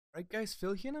Right, guys,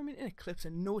 Phil here, and I'm in Eclipse,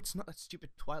 and no, it's not that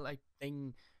stupid Twilight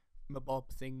thing, Mabob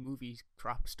thing, movie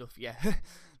crap stuff. Yeah,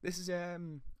 this is a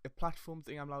platform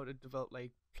thing I'm allowed to develop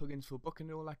like plugins for Bukkit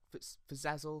and all that for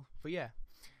Zazzle. But yeah,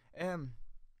 um,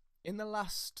 in the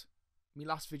last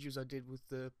videos I did with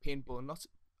the paintball, and lots,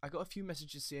 I got a few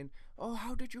messages saying, "Oh,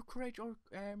 how did you create your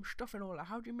stuff and all that?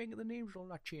 How do you make the names and all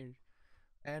that change?"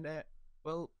 And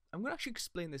well, I'm going to actually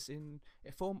explain this in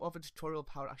a form of a tutorial of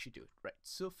how to actually do it. Right,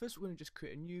 so first we're going to just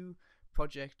create a new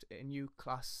project, a new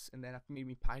class, and then I've made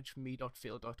me package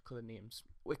me.fail.color names.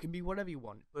 Well, it can be whatever you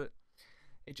want, but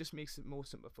it just makes it more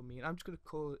simple for me. And I'm just going to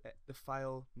call the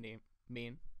file name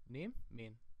main.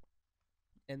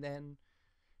 And then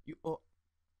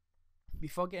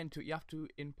before getting to it, you have to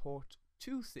import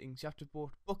two things. You have to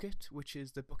import Bukkit, which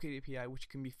is the Bukkit API, which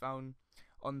can be found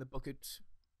on the Bukkit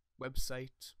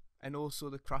website, and also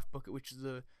the Craft Bukkit, which is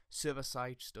the server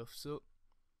side stuff. So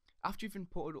after you've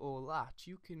imported all that,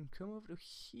 you can come over to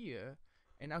here,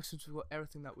 and now since we've got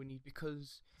everything that we need,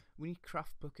 because we need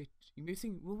Craft Bukkit, you may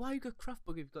think, well, why you got Craft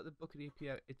Bukkit if you've got the Bukkit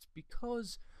API? It's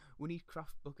because we need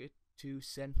Craft Bukkit to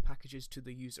send packages to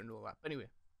the user and all that. But anyway,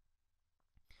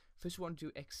 first we want to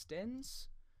do extends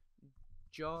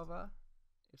Java,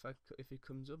 if it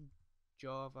comes up,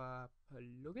 Java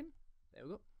plugin, there we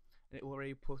go, and it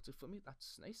already puts it for me,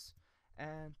 that's nice.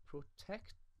 And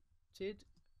protected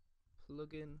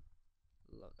plugin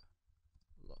log,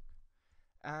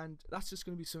 and that's just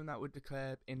going to be something that would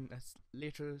declare in a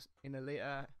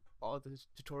later part of the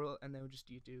tutorial, and then we'll just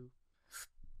do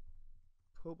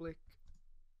public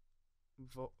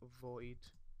void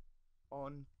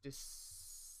on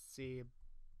disable,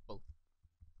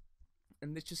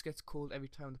 and this just gets called every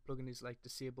time the plugin is like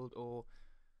disabled or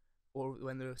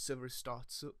when the server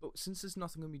starts. So, but since there's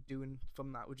nothing going to be doing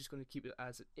from that, we're just going to keep it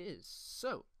as it is.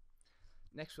 So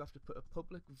next we have to put a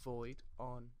public void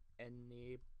on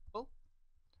enable,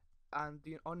 and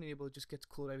the on enable just gets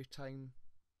called every time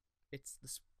it's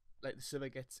this, like the server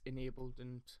gets enabled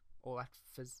and all that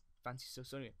fancy stuff.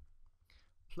 So anyway,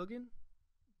 plugin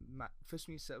first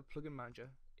we need to set up plugin manager,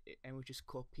 and we just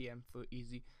call PM for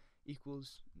easy,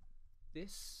 equals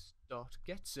this dot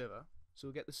get server. So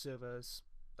we'll get the servers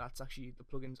that's actually the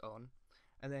plugins on,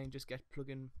 and then just get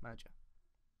plugin manager.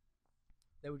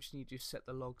 Then we just need to set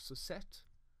the log. So set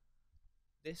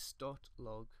this dot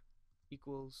log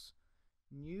equals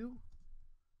new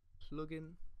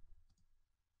plugin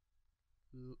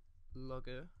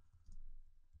logger,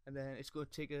 and then it's going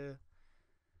to take a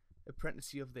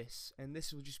parenthesis of this, and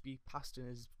this will just be passed in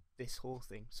as this whole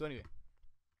thing. So anyway,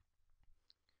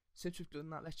 since we've done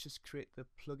that, let's just create the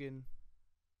plugin.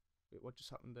 Wait, what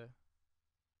just happened there?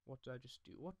 What did I just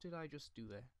do? What did I just do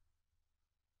there?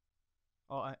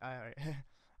 Oh, I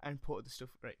imported the stuff.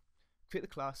 Right. Create the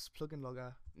class plugin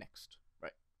logger. Next.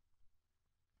 Right.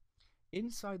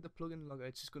 Inside the plugin logger,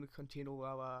 it's just going to contain all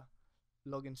our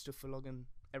login stuff for logging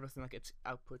everything that gets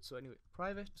output. So anyway,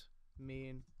 private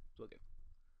main plugin.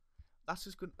 That's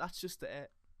just good. That's just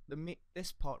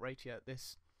this part right here.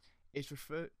 This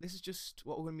is just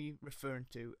what we're going to be referring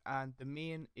to, and the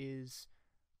main is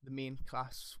the main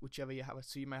class, whichever you have it.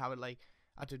 So you might have it like,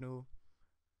 I don't know,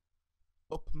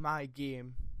 up my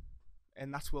game,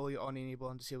 and that's where you're on enable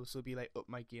and disable, so it'll be like up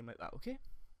my game, like that. Okay,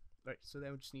 right, so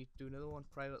then we just need to do another one.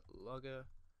 Private logger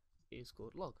is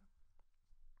called log.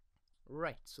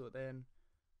 Right, so then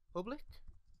public,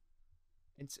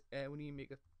 and we need to make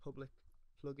a public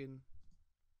plugin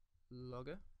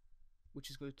logger, which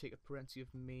is going to take a parenthesis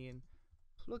of main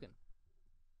plugin.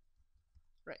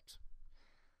 Right.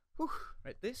 Whew.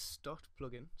 Right, this dot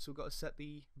plugin, so we've got to set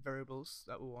the variables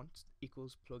that we want,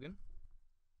 equals plugin,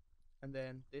 and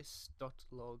then this dot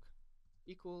log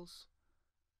equals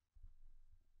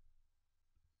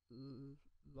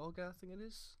logger, I think it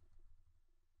is,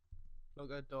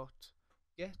 logger dot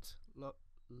get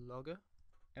logger,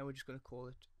 and we're just going to call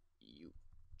it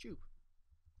YouTube.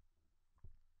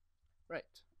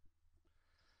 Right,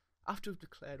 after we've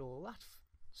declared all that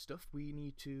stuff, we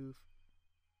need to,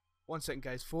 one second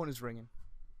guys, phone is ringing,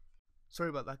 sorry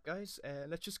about that guys.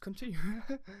 Let's just continue.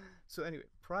 So anyway,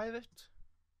 private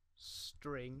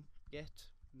string get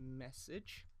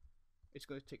message, it's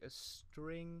going to take a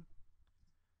string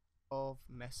of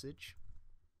message,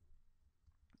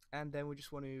 and then we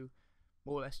just want to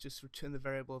more or less just return the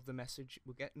variable of the message.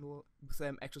 We're getting all with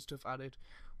them extra stuff added,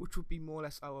 which would be more or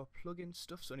less our plugin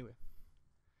stuff. So anyway,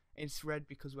 and it's red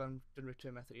because we haven't done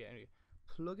return method yet. Anyway,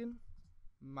 plugin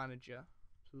manager.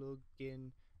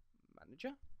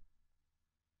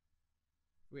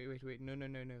 Wait,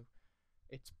 no.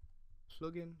 It's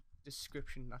plugin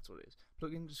description, that's what it is.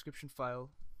 Plugin description file,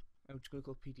 and we're just going to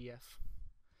call PDF,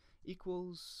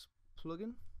 equals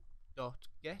plugin dot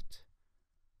get,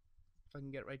 if I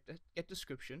can get it right, get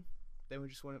description. Then we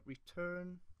just want to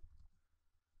return,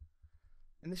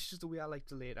 and this is just the way I like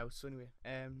to lay it out. So anyway,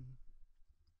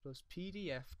 plus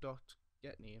pdf dot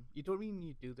get name. You don't really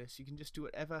need to do this. You can just do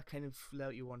whatever kind of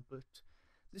layout you want, but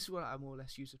this is what I more or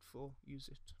less use it for. Use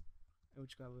it, and we're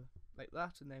just gonna have like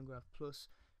that, and then we're gonna have plus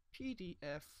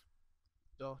pdf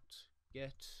dot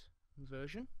get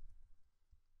version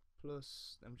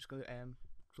plus. I'm just gonna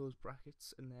close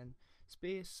brackets and then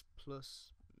space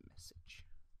plus message.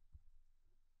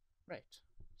 Right,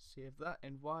 save that.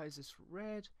 And why is this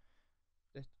red?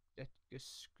 That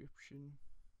description.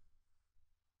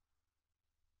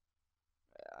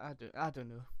 I don't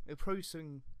know. It's probably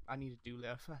something I need to do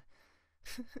later.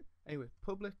 Anyway,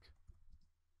 public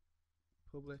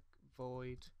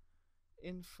void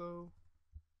info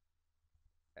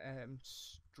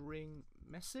string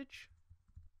message.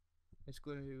 It's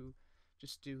going to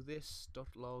just do this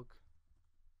dot log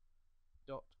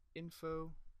dot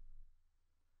info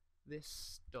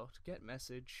this dot get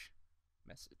message.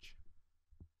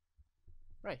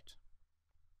 Right.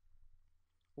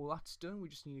 All that's done. We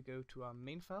just need to go to our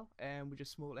main file and we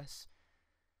just more or less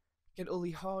get all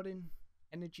the harden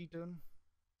energy done.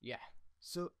 Yeah.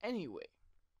 So anyway,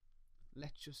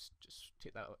 let's just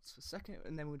take that out for a second,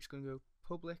 and then we're just going to go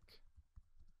public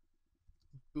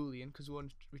boolean, because we want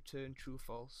to return true or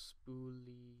false,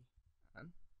 boolean,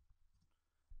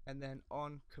 and then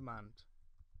on command.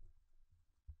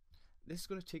 This is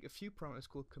going to take a few parameters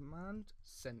called command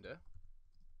sender.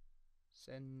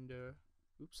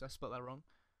 Oops, I spelled that wrong.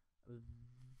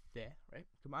 There, right?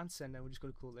 Command sender. We're just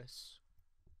going to call this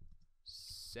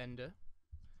sender.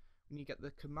 We need to get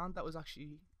the command that was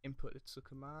actually inputted. So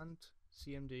command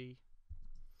cmd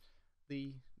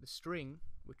the string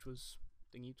which was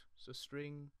thingied. So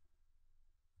string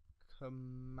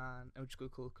command. And we're just going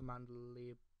to call command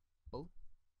label.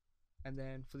 And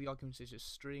then for the arguments, it's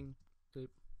just string the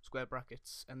square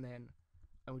brackets, and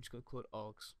we're just going to call it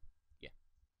args. Yeah.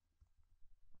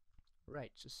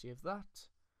 Right, just save that.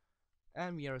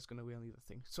 And yeah, it's going to be on the other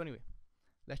thing. So anyway,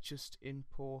 let's just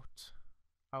import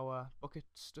our Bukkit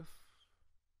stuff.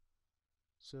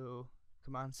 So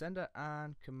command sender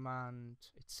and command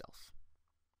itself.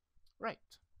 Right.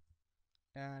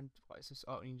 And what is this?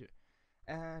 Oh, we need to,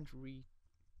 and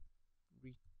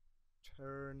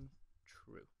return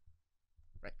true.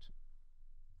 Right.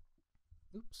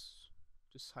 Oops.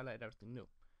 Just highlighted everything. No.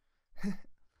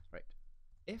 Right.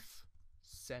 If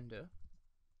sender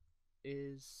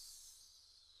is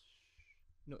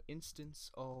no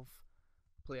instance of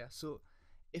player. So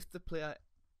if the player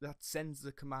that sends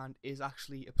the command is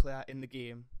actually a player in the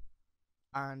game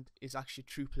and is actually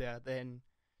a true player, then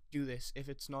do this. If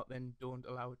it's not, then don't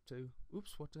allow it to.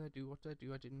 Oops, what did I do?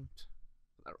 I didn't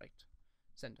put that right.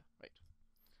 Sender, right.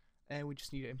 And we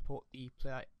just need to import the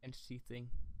player entity thing,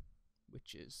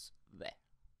 which is there.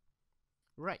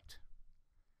 Right.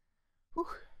 Whew.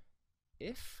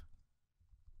 If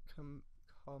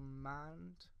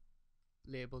command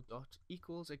label dot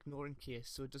equals ignoring case,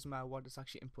 so it doesn't matter what is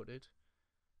actually inputted.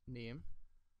 Name.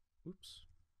 Oops.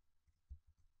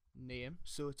 Name.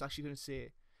 So it's actually going to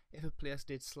say if a player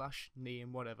did slash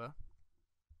name whatever,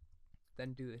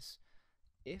 then do this.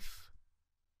 If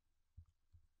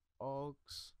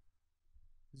args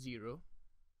 0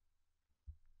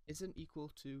 isn't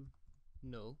equal to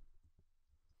null,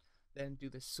 then do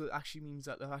this. So it actually means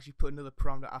that they'll actually put another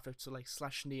parameter after it, so like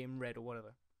slash name red or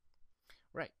whatever.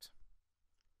 Right.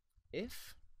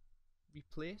 If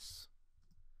replace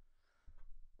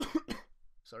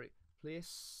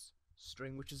place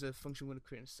string, which is a function we're going to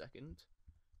create in a second.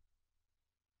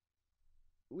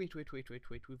 Wait. We've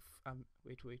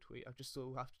wait. I just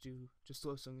still have to do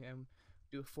something.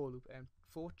 Do a for loop.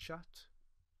 For chat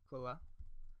color,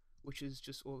 which is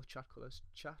just all the chat colors.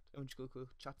 Chat. I'm just going to call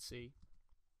chat C.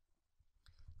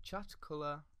 Chat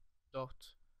color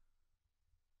dot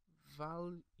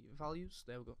values.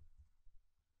 There we go.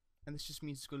 And this just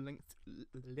means it's going to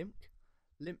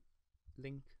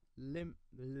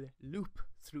loop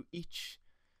through each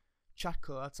chat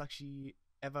color that's actually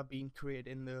ever been created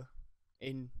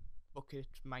in Bukkit,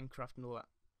 Minecraft, and all that.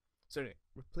 So anyway,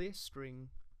 replace string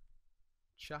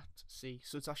chat C.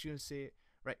 So it's actually going to say,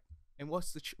 right, and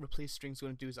what's the replace string is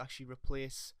going to do is actually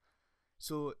replace.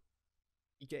 So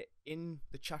you get in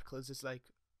the chat colors, it's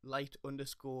like light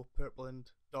underscore purple and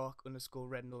dark underscore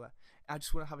red and all that. I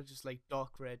just want to have it just like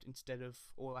dark red instead of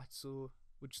all that. So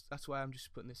that's why I'm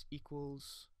just putting this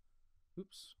equals.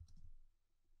 Oops.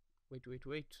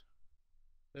 Wait.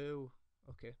 Oh,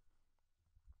 okay.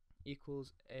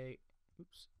 Equals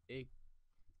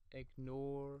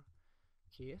ignore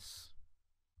case.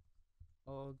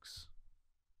 args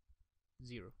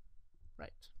 0.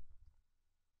 Right.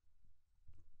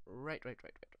 Right.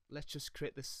 Let's just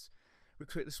create this. We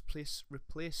create this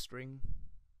replace string,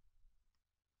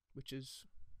 which is.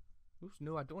 Oops,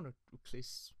 no, I don't want to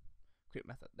replace create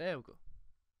method. There we go.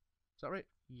 Is that right?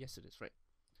 Yes, it is. Right.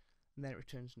 And then it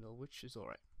returns null, which is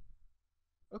alright.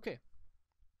 Okay.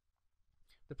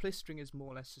 The place string is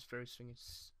more or less just very string.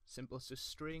 It's simple. It's just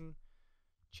string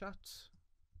chat.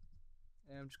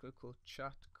 And I'm just going to call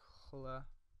chat color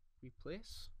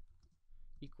replace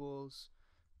equals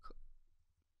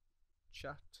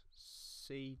chat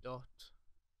c dot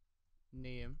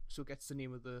name. So it gets the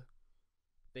name of the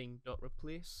thing dot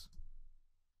replace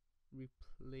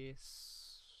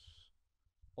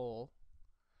all,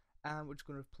 and we're just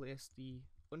going to replace the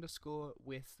underscore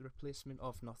with the replacement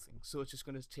of nothing. So it's just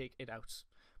going to take it out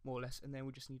more or less, and then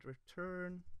we just need to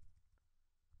return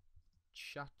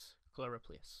chat color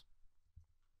replace.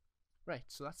 Right,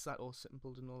 so that's that all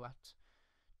simple and all that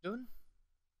done.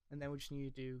 And then we just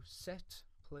need to do set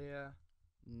player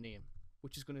name,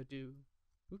 which is going to do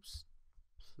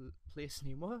place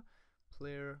name or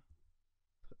player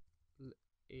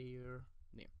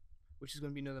name, which is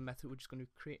going to be another method which is going to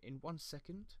create in 1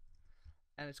 second,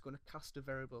 and it's going to cast a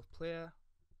variable player,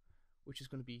 which is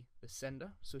going to be the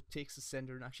sender. So it takes the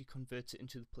sender and actually converts it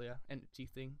into the player entity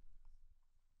thing,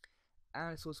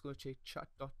 and it's also going to take chat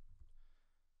dot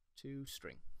to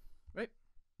string, right?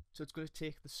 So it's going to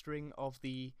take the string of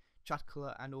the chat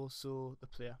color and also the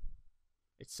player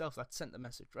itself that sent the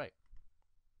message, right?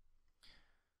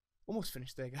 Almost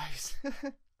finished there, guys.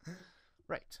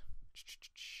 Right.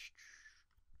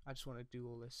 I just want to do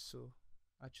all this, so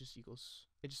I just equals.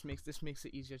 This makes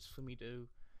it easier for me to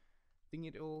thing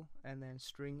it all, and then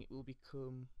string will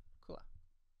become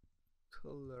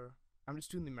color. I'm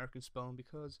just doing the American spelling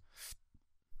because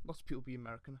lots of people be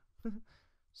American.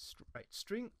 Right,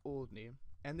 string old name,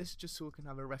 and this is just so we can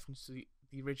have a reference to the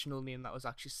original name that was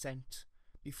actually sent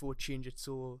before change it,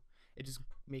 so it doesn't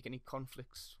make any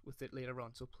conflicts with it later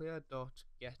on. So player dot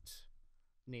get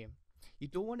name. You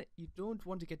don't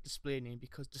want to get display name,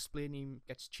 because display name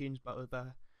gets changed by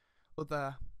other.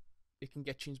 It can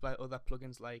get changed by other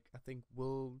plugins, like I think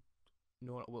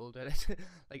not World Edit,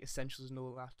 like Essentials and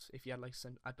all that. If you had like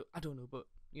I don't know, but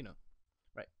you know,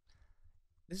 right.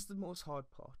 This is the most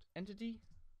hard part.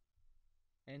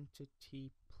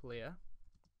 Entity player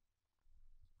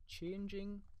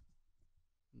changing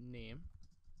name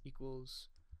equals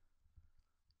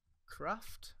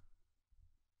craft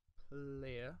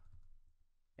player,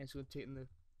 and so we're taking the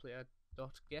player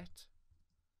dot get.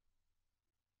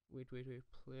 Wait, player.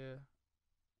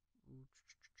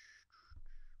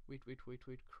 Wait,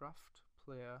 craft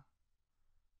player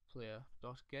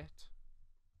dot get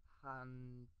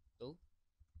handle.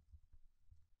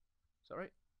 Is that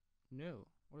right? No.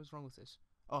 What is wrong with this?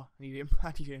 Oh, I need to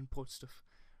import stuff.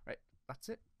 Right, that's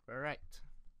it. Right.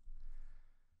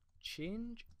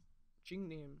 Changing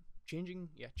name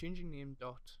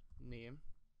dot name.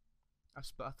 I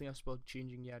think I spelled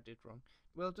changing. Yeah, I did wrong.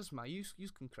 Well, it doesn't matter. You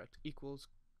can correct. Equals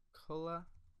color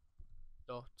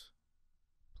dot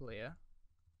player.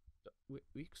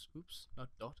 Not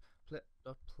dot.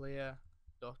 Dot player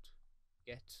dot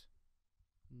get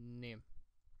name.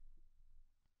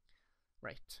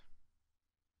 Right.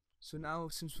 So now,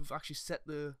 since we've actually set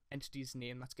the entity's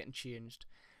name, that's getting changed.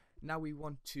 Now we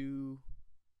want to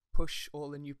push all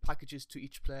the new packages to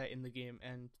each player in the game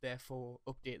and therefore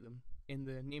update them in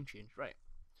the name change, right?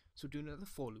 So do another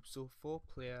for loop. So for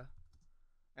player,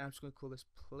 and I'm just going to call this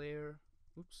players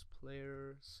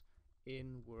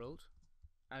in world,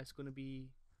 and it's going to be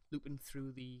looping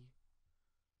through the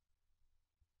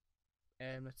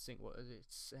let's think, what is it?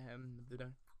 It's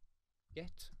the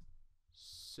get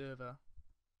server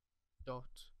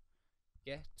dot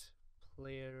get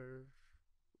player.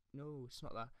 No, it's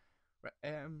not that. Right.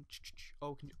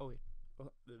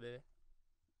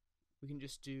 We can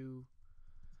just do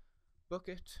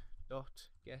Bukkit dot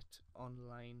get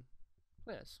online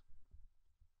players.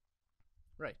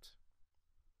 Right.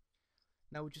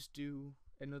 Now we just do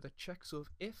another check. So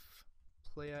if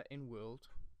player in world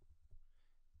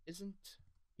isn't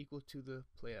equal to the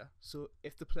player, so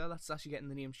if the player that's actually getting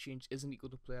the names changed isn't equal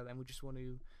to player, then we just want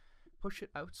to push it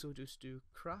out. So just do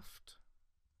craft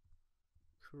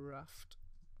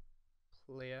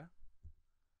player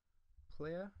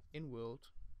in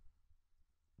world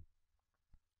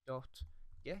dot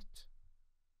get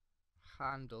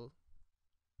handle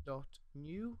dot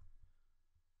new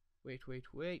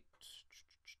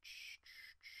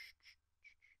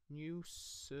new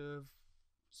server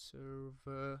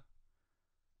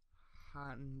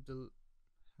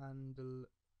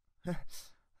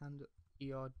handle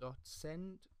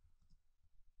er.send.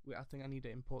 Wait, I think I need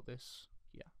to import this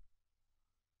here.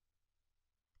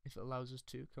 If it allows us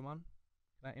to, come on.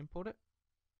 Can I import it?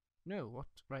 No, what?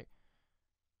 Right.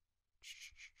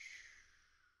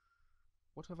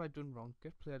 What have I done wrong?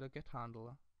 Get player to get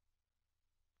handler.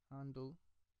 Handle.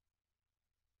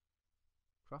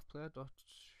 Craft player dot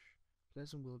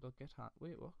players and will dot get hand.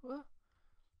 Wait, what?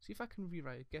 See if I can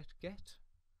rewrite it. Get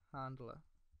handler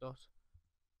dot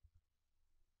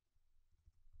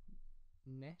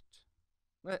net.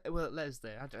 Well, it letters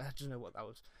there. I don't know what that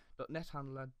was. Dot net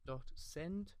handler dot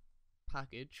send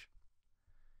package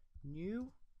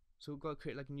new. So we've got to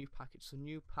create like a new package. So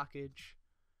new package.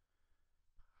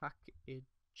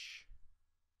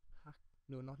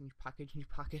 No, not new package. New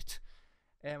packet.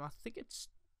 I think it's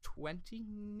 20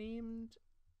 named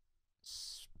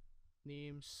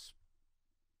names.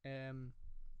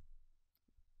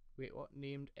 Wait, what?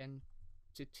 Named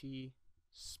entity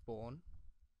spawn.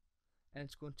 And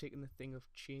it's going to take in the thing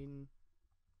of changing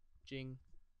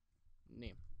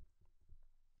name.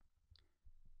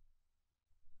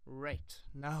 Right,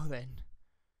 now then,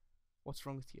 what's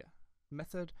wrong with here?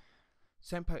 Method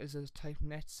send packet is a type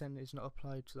net send is not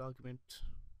applied to the argument.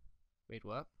 Wait,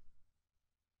 what?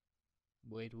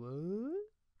 Wait, what?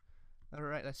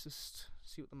 Alright, let's just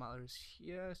see what the matter is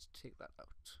here. Let's take that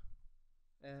out.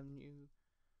 New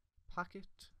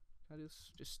packet. Can I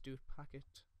just do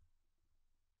packet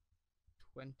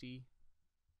 20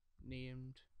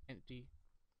 named entity,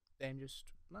 then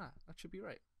just that should be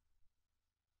right,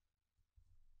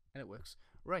 and it works.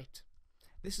 Right,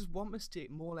 this is one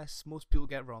mistake more or less most people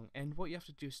get wrong, and what you have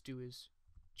to just do is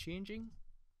changing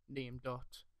name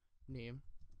dot name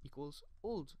equals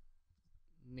old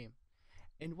name.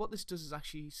 And what this does is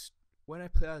actually when a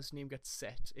player's name gets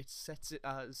set, it sets it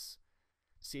as,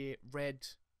 say, red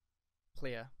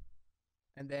player.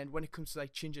 And then when it comes to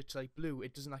like change it to like blue,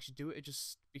 it doesn't actually do it. It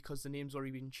just, because the name's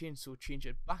already been changed, so change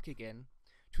it back again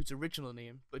to its original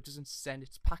name, but it doesn't send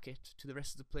its packet to the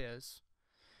rest of the players.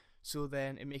 So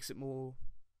then it makes it more,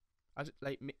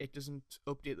 like, it doesn't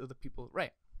update other people.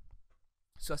 Right.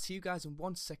 So I'll see you guys in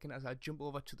 1 second as I jump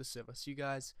over to the server. See you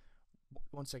guys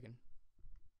 1 second.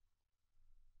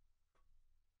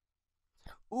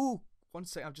 Ooh, 1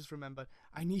 second, I've just remembered.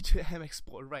 I need to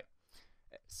export it. Right.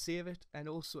 Save it, and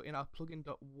also in our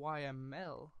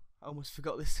plugin.yml, I almost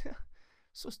forgot this.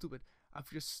 So stupid. I'll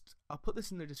put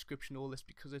this in the description, all this,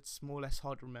 because it's more or less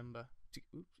hard to remember.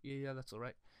 Oops, yeah, that's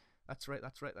alright. That's right.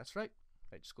 Right,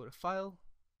 just go to file,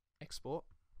 export,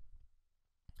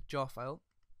 jar file,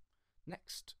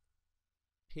 next,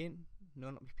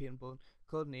 not paint bone,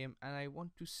 code name, and I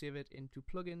want to save it into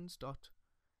plugins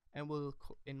and we'll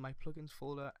in my plugins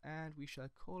folder, and we shall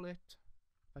call it,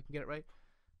 if I can get it right,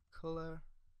 color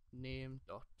name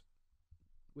dot,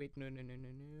 wait, no,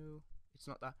 it's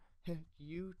not that,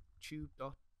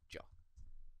 youtube.jar,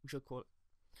 we shall call it.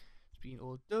 It's been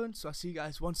all done, so I'll see you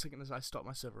guys 1 second as I start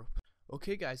my server up.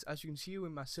 Okay guys, as you can see,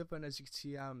 in my server, and as you can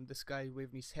see, this guy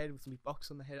waving his head with me box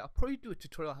on the head. I'll probably do a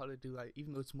tutorial how to do that,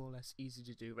 even though it's more or less easy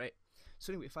to do, right?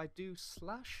 So anyway, if I do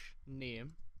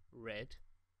 /name red,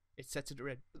 it sets it to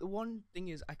red. But the one thing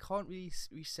is, I can't really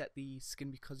reset the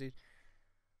skin because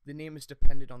the name is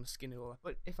dependent on the skin and all that.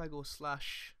 But if I go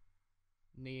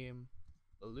 /name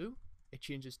blue, it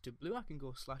changes to blue. I can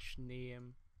go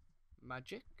 /name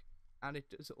magic, and it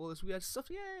does all this weird stuff.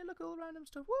 Yeah, look at all the random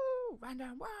stuff. Woo,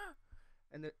 random, wow.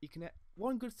 And you can,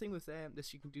 one good thing with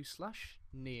this, you can do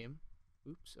 /name,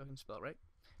 oops, I can spell it right,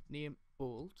 name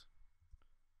bold,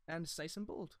 and it's nice and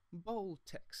bold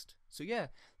text. So yeah,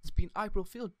 this has been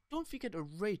iProFatal. Don't forget to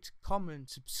rate, comment,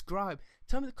 subscribe.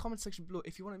 Tell me in the comment section below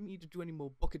if you want me to do any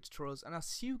more Bukkit tutorials, and I'll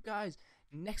see you guys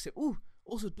next time. Ooh,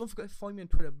 also don't forget to follow me on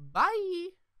Twitter.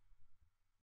 Bye.